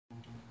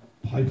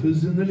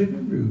Piper's in the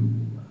living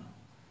room.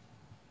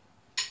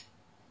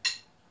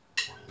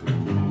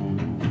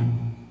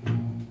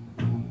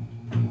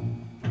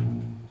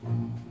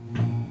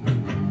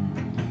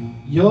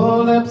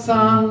 Your lips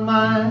on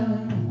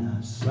mine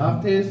are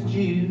soft as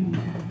dew.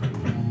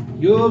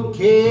 Your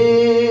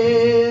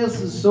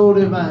kiss is so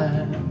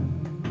divine.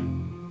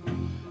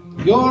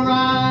 Your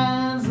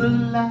eyes are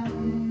like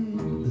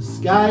the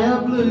sky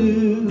are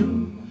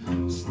blue.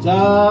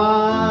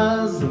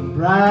 Stars that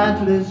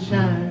brightly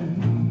shine.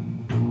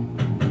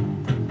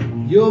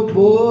 Your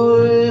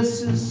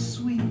voice is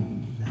sweet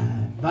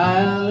like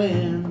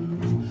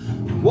violins,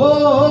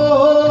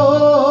 warm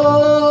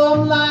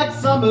like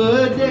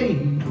summer days.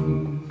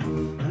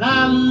 And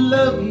I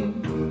love you,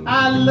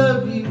 I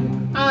love you,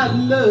 I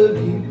love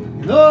you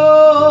in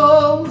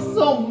oh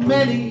so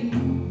many,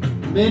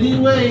 many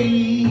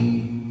ways.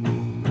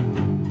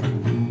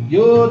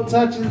 Your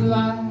touch is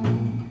like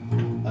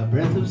a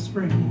breath of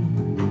spring.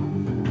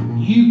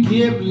 You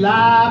give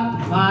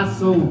life to my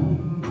soul.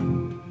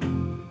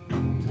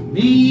 To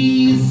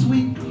me,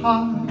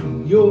 sweetheart,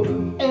 you're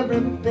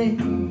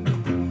everything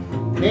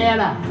that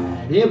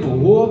I'd ever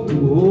hope to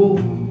hold.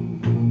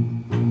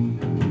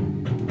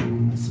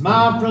 A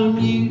smile from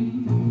you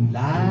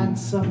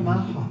lights up my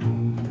heart,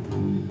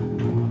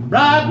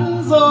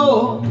 brightens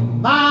all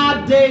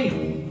my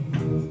days.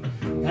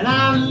 And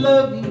I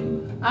love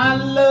you, I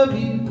love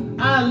you,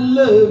 I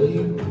love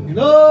you in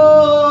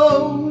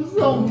oh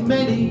so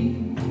many,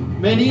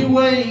 many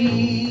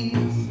ways.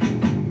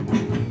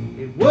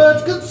 If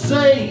words could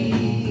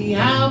say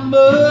how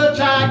much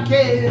I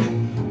care,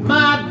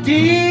 my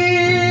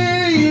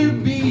dear,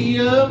 you'd be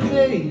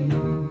amazed.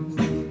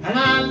 And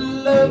I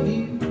love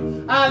you,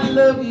 I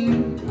love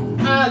you,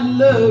 I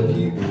love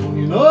you,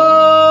 you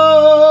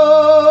know,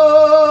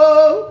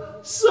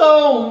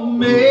 so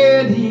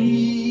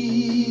many,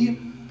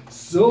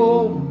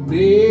 so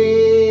many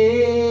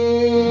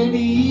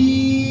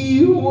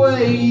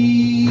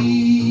ways.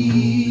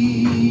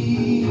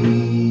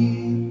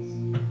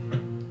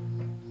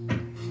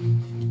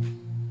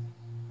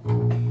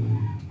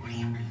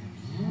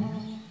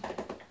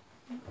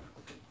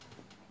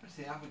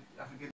 See, I forget.